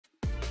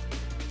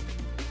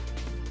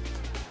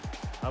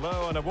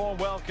Hello and a warm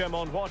welcome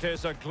on what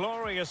is a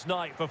glorious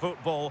night for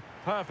football.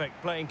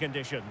 Perfect playing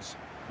conditions.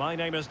 My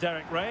name is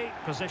Derek Ray,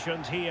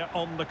 positioned here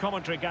on the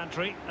commentary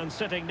gantry, and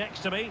sitting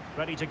next to me,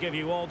 ready to give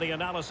you all the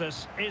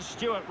analysis, is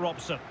Stuart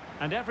Robson.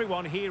 And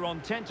everyone here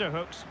on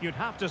tenterhooks, you'd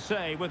have to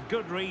say with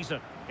good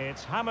reason.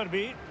 It's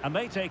Hammarby, and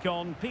they take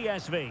on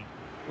PSV.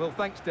 Well,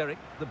 thanks, Derek.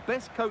 The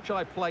best coach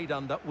I played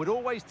under would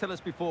always tell us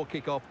before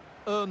kick-off,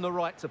 earn the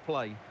right to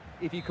play.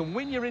 If you can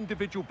win your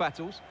individual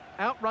battles,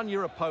 outrun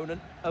your opponent,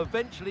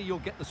 eventually you'll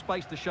get the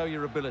space to show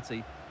your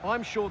ability.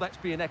 I'm sure that's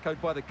being echoed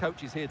by the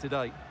coaches here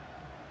today.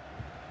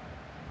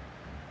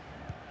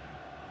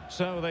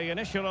 So the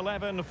initial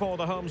 11 for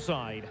the home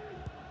side.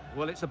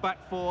 Well, it's a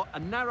back four, a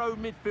narrow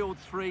midfield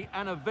three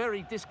and a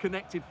very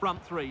disconnected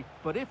front three.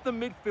 But if the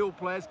midfield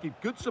players give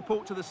good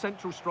support to the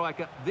central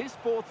striker, this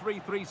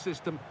 4-3-3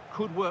 system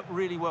could work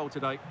really well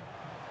today.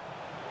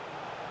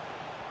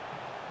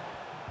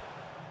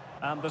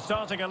 And the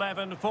starting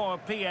 11 for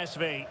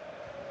PSV.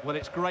 Well,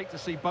 it's great to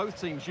see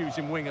both teams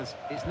using wingers.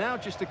 It's now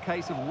just a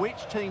case of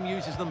which team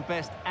uses them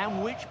best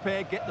and which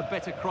pair get the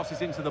better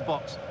crosses into the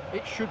box.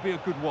 It should be a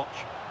good watch.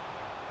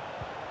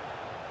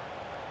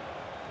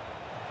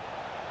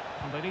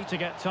 And they need to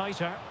get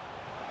tighter.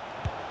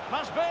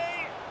 Must be!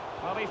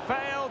 Well, he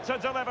failed to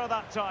deliver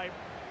that time.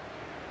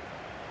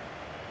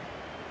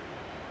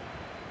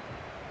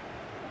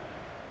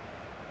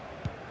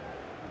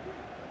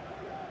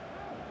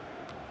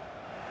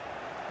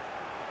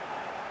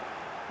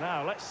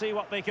 Now, let's see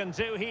what they can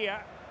do here.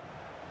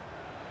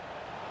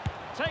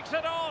 Takes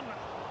it on!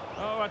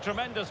 Oh, a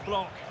tremendous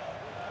block.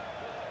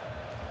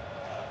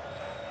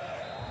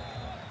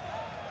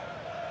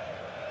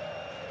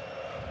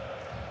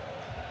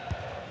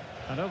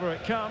 And over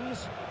it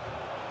comes.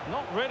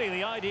 Not really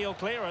the ideal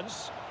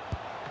clearance.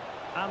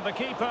 And the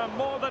keeper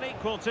more than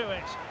equal to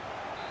it.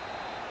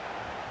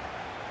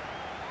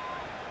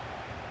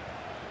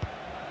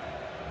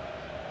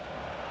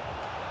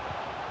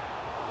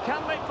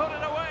 Can they put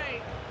it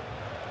away?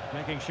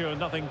 Making sure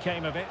nothing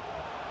came of it.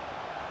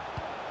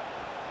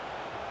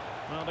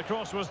 Well, the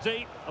cross was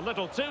deep, a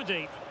little too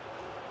deep.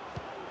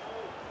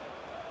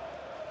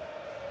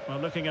 Well,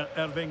 looking at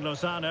Irving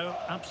Lozano,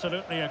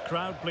 absolutely a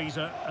crowd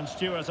pleaser. And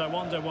Stuart, I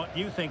wonder what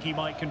you think he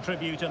might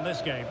contribute in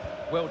this game.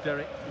 Well,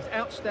 Derek, his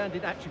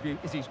outstanding attribute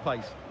is his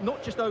pace.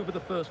 Not just over the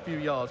first few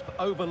yards, but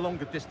over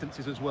longer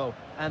distances as well.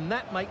 And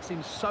that makes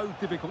him so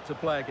difficult to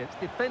play against.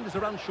 Defenders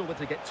are unsure whether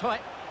to get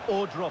tight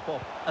or drop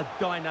off. A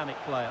dynamic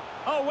player.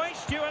 Oh, wait,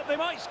 Stuart, they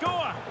might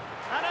score.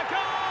 And a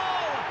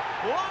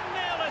goal!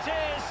 1-0 it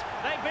is.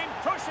 They've been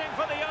pushing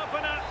for the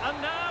opener,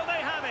 and now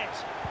they have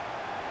it.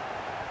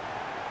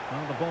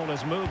 Well, the ball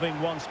is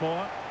moving once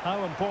more.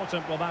 How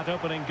important will that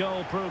opening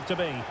goal prove to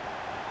be?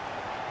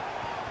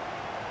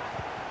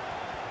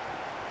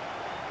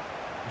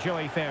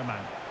 Joey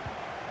Fairman.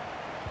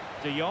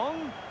 De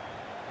Jong.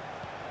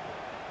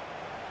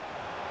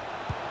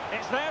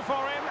 It's there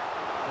for him.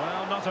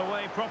 Well, not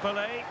away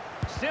properly.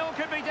 Still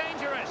could be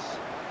dangerous.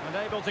 And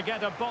able to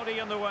get a body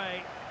in the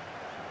way.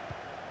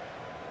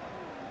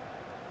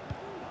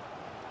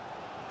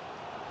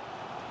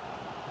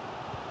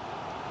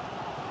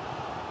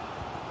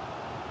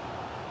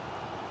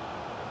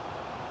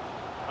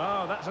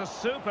 Oh, that's a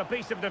super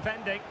piece of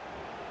defending.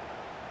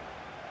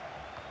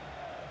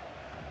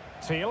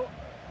 Teal.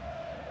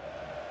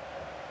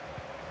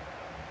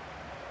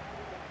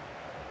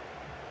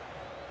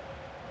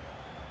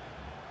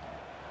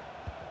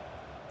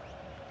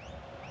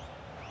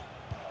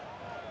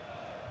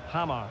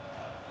 Hammer.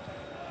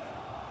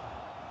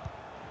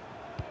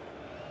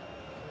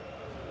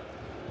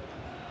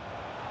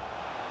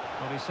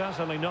 Well, he's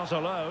certainly not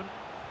alone.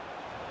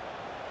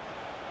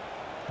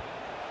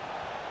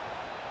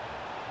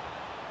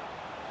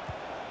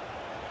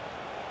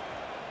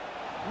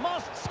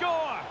 Must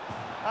score!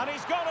 And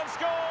he's gone and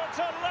scored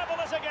to level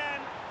us again.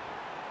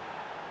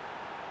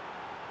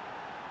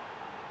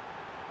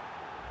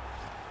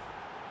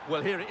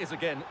 Well, here it is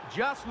again.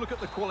 Just look at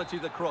the quality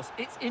of the cross.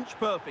 It's inch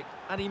perfect,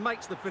 and he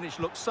makes the finish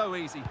look so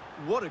easy.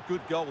 What a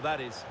good goal that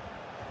is.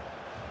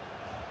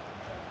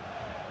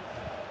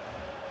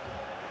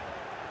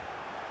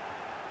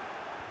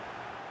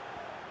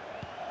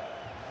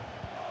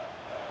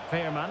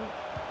 Fairman.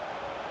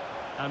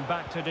 And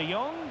back to De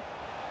Jong.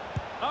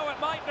 Oh, it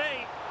might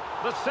be.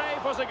 The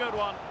save was a good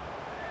one.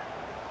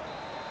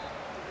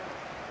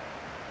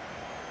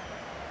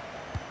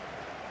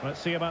 Let's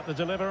see about the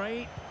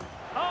delivery.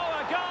 Oh,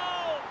 a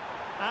goal!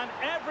 And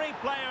every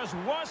player's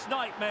worst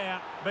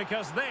nightmare,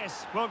 because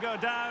this will go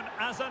down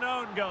as an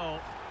own goal.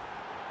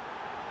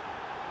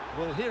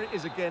 Well, here it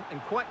is again,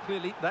 and quite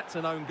clearly that's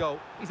an own goal.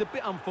 He's a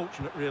bit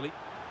unfortunate, really.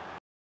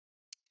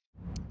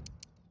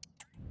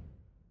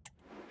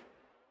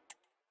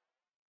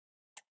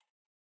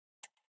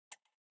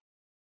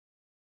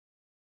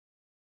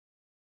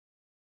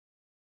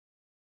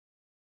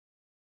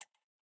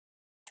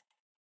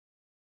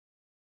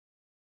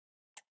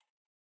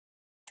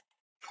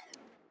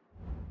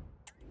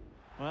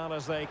 Well,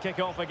 as they kick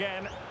off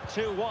again,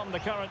 2-1 the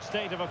current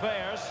state of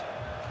affairs.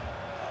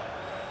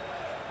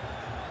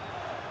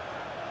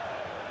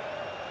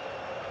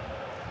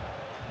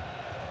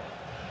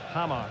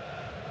 Hammer.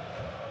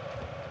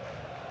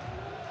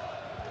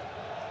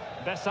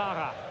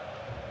 Bessara.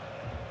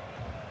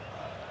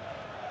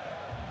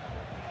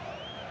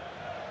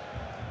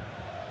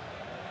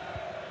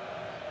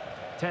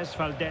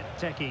 Tesfaldet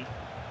Teki.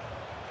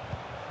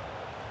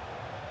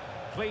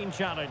 Clean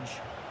challenge.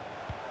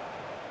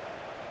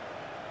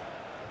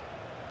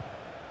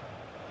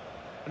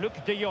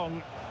 Luc de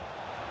Jong.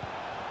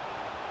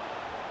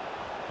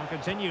 And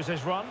continues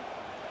his run.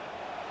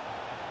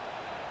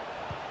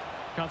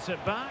 Cuts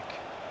it back.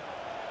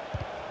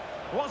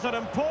 Was an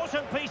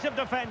important piece of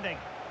defending.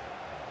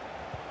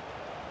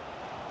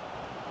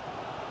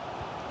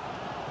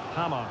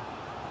 Hammer.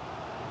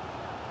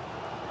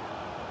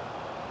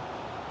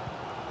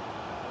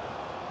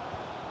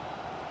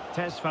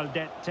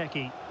 Tesfaldet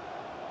Teki.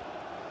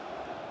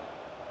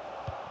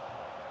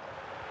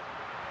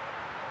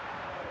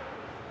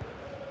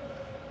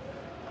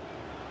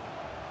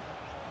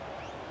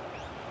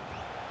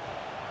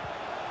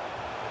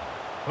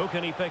 Who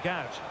can he pick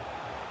out?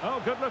 Oh,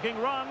 good-looking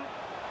run.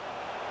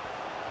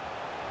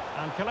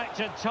 And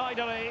collected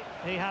tidily.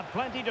 He had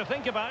plenty to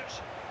think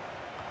about.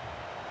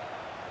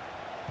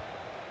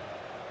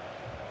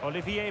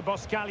 Olivier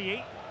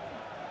Boscagli.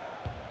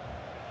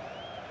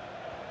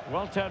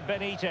 Walter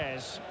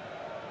Benitez.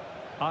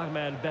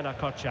 Armel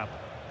Benakochap.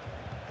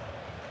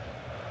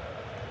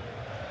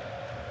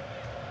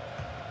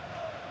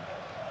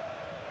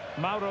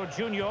 Mauro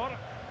Junior.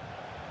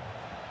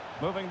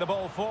 Moving the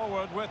ball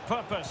forward with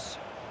purpose.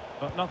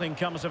 But nothing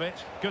comes of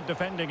it. Good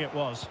defending it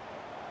was.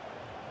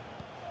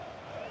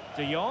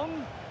 De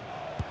Jong.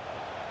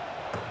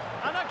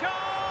 And a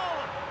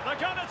goal! They're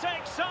going to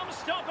take some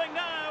stopping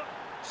now.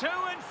 2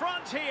 in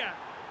front here.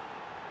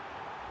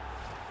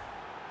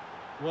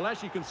 Well,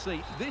 as you can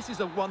see, this is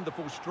a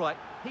wonderful strike.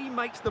 He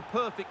makes the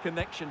perfect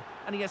connection,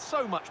 and he has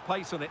so much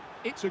pace on it.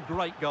 It's a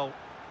great goal.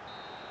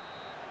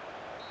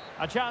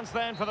 A chance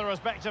then for the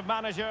respective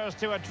managers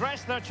to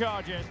address their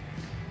charges.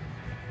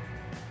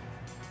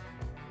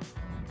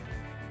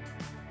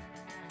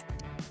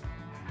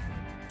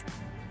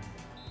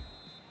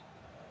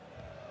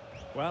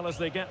 Well, as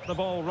they get the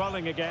ball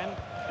rolling again,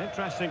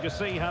 interesting to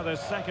see how the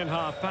second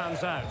half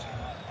pans out.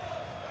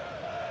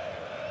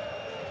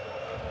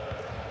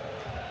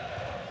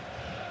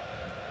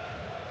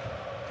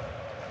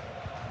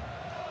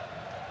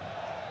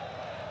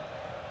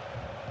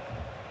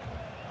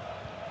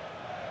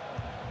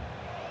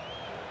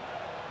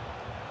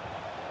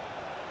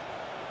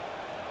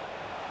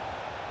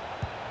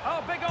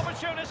 Oh, big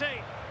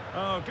opportunity.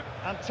 Oh,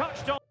 and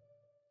touched on.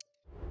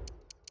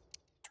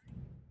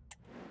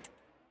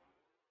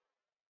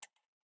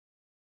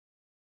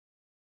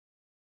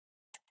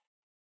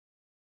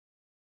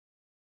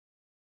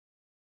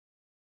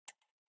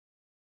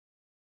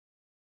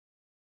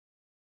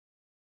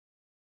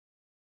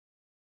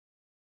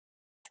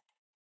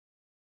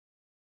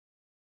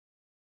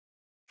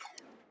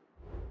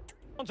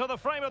 Onto the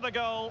frame of the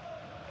goal.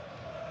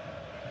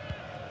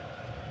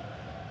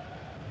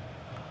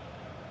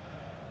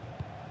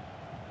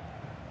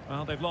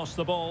 Well, they've lost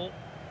the ball.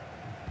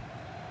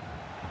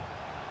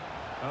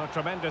 Oh,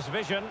 tremendous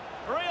vision.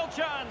 Real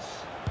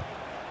chance.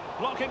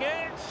 Blocking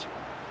it.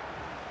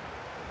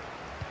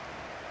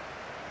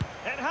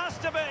 It has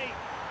to be.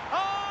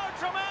 Oh,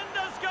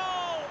 tremendous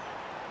goal.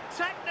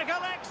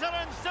 Technical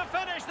excellence to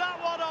finish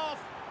that one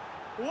off.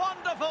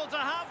 Wonderful to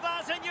have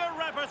that in your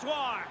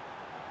repertoire.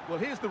 Well,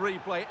 here's the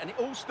replay, and it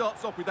all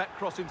starts off with that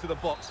cross into the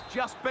box,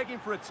 just begging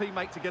for a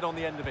teammate to get on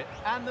the end of it.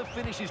 And the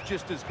finish is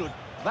just as good.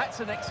 That's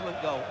an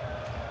excellent goal.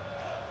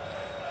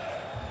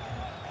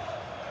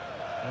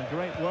 And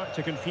great work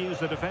to confuse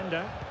the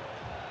defender.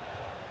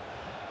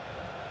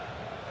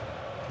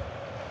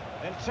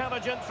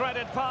 Intelligent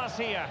threaded pass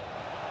here.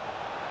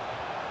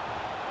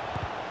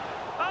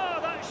 Oh,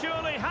 that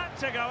surely had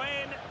to go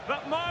in,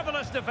 but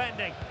marvellous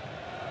defending.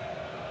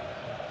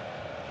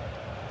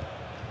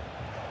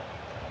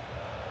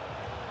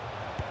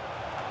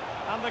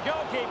 And the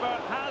goalkeeper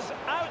has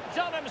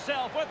outdone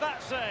himself with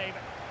that save.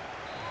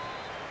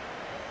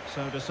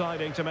 So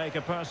deciding to make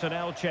a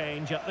personnel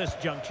change at this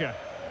juncture.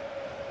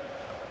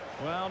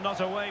 Well,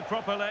 not away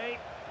properly.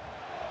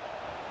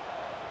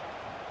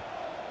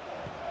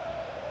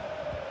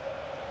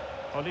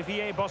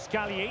 Olivier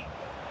Boscagli.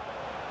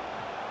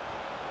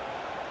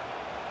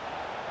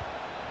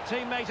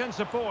 Teammate and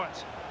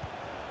support.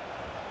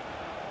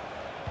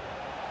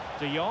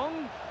 De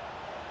Jong.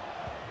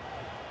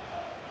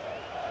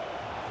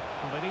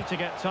 Well, they need to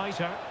get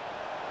tighter.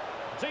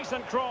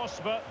 Decent cross,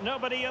 but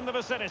nobody in the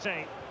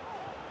vicinity.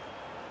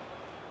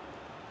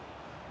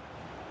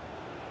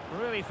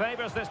 Really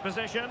favours this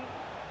position.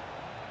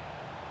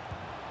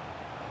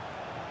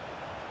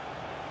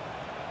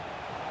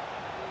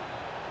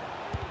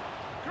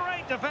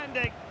 Great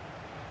defending.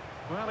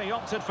 Well, he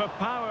opted for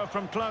power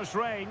from close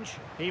range.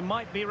 He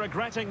might be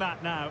regretting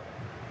that now.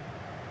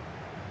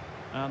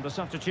 And the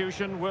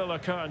substitution will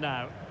occur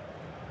now.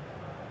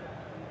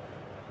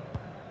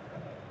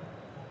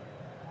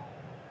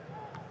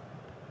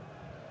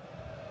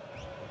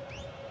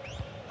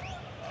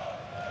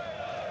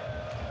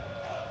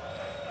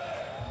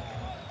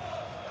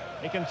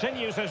 He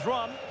continues his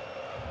run.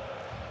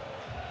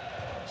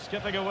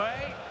 Skipping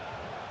away.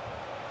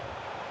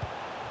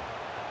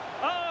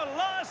 Oh,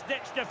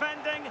 last-ditch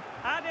defending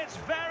at its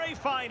very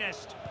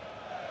finest.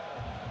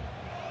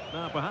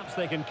 Now perhaps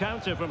they can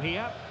counter from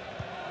here.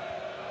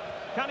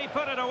 Can he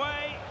put it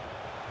away?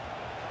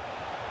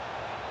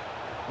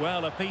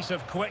 Well, a piece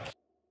of quick...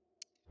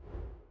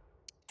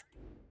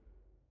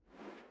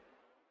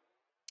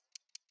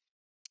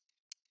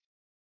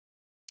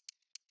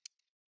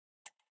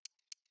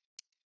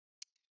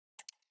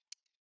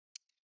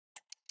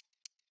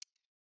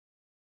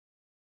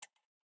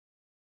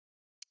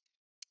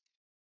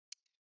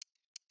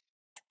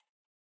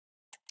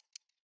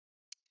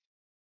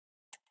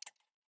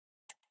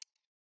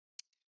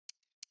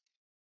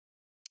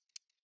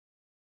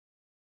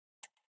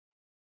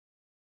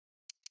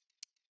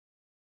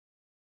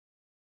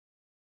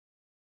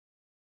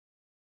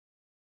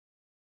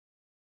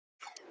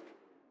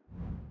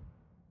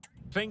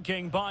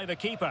 Thinking by the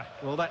keeper.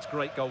 Well, that's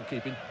great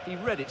goalkeeping. He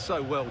read it so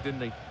well,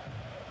 didn't he?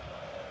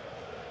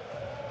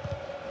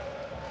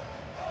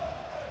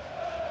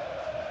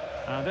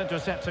 And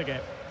intercepting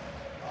it.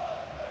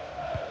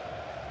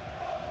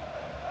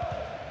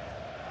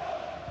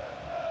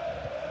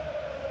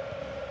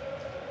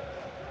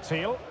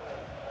 Teal.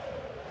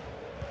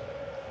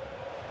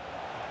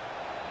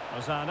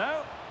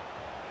 Lozano.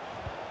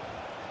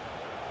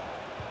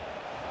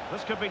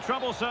 This could be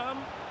troublesome.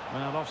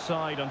 Well,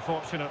 offside,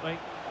 unfortunately.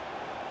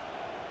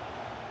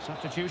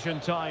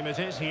 Substitution time it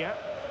is here.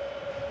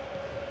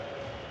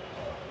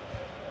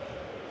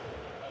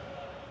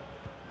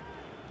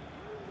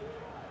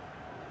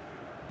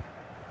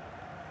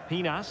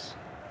 Pinas.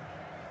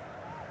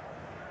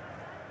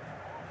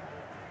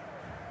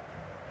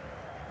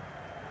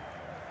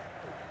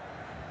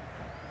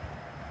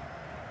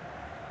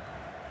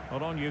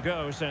 Well, on you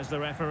go, says the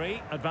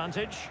referee.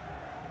 Advantage.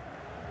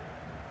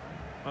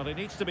 Well, he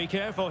needs to be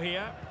careful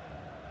here.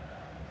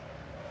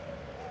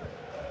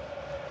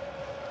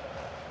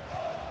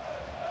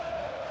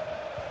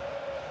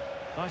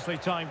 Nicely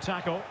timed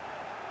tackle.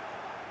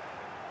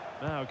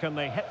 Now, can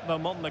they hit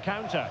them on the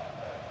counter?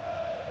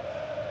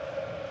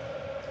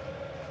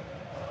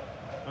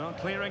 Well,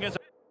 clearing is...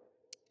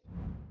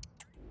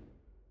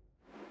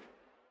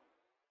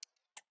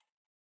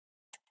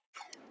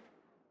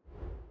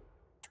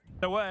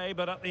 away,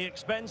 but at the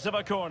expense of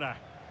a corner.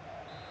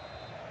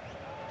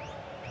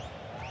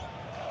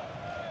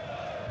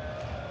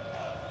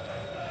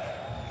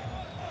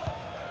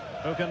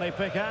 Who can they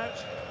pick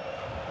out?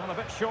 Well, a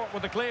bit short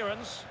with the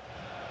clearance.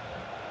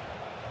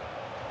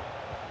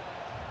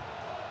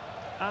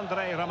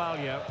 Andre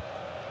Ramalho.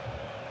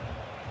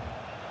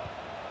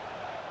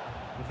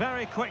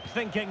 Very quick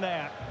thinking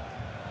there.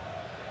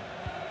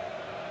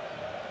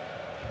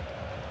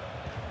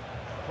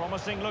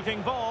 Promising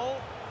looking ball.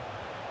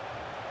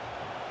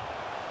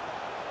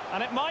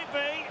 And it might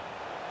be.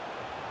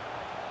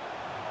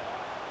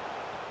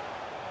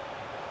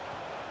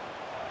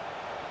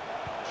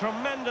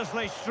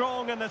 Tremendously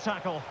strong in the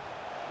tackle.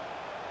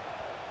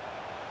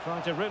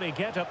 Trying to really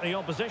get at the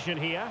opposition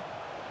here.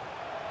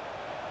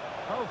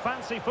 Oh,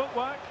 fancy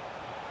footwork.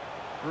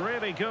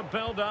 Really good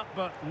build-up,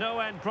 but no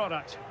end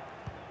product.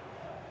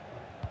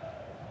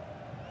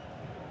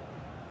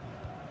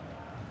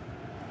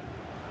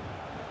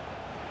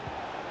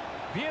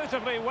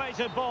 Beautifully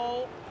weighted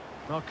ball.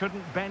 Well,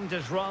 couldn't bend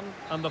his run,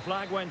 and the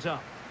flag went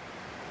up.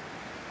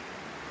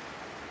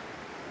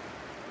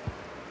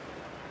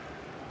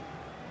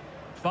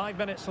 Five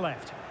minutes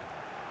left.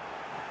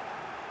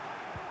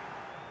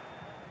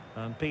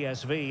 And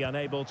PSV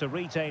unable to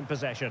retain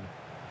possession.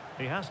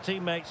 He has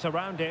teammates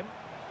around him.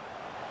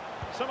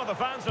 Some of the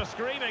fans are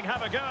screaming,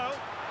 have a go.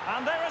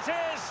 And there it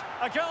is,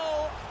 a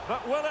goal.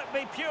 But will it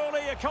be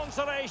purely a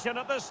consolation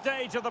at this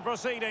stage of the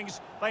proceedings?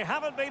 They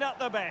haven't been at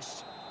their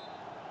best.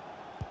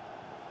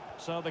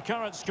 So the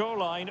current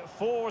scoreline,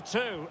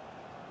 4-2.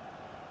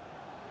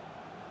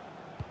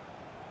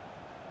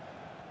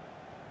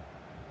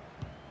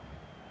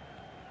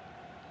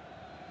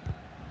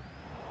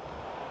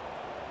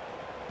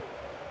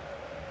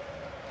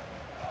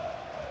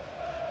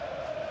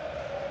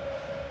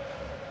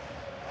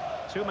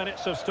 Two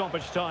minutes of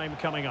stoppage time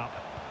coming up.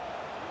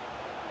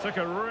 Took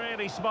a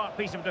really smart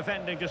piece of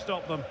defending to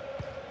stop them.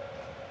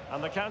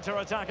 And the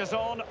counter-attack is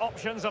on,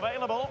 options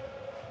available.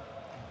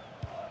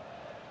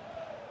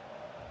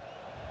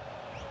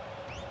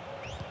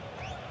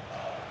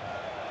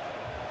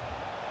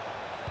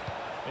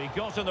 He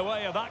got in the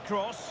way of that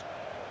cross.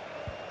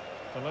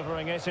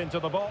 Delivering it into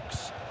the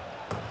box.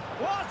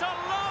 What a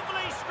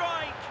lovely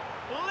strike!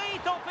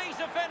 Lethal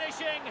piece of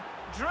finishing.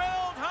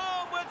 Drilled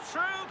home with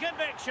true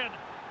conviction.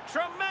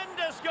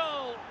 Tremendous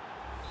goal.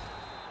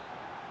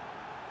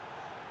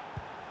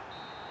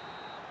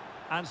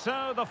 And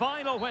so the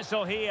final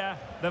whistle here.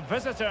 The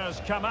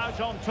visitors come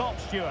out on top,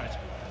 Stuart.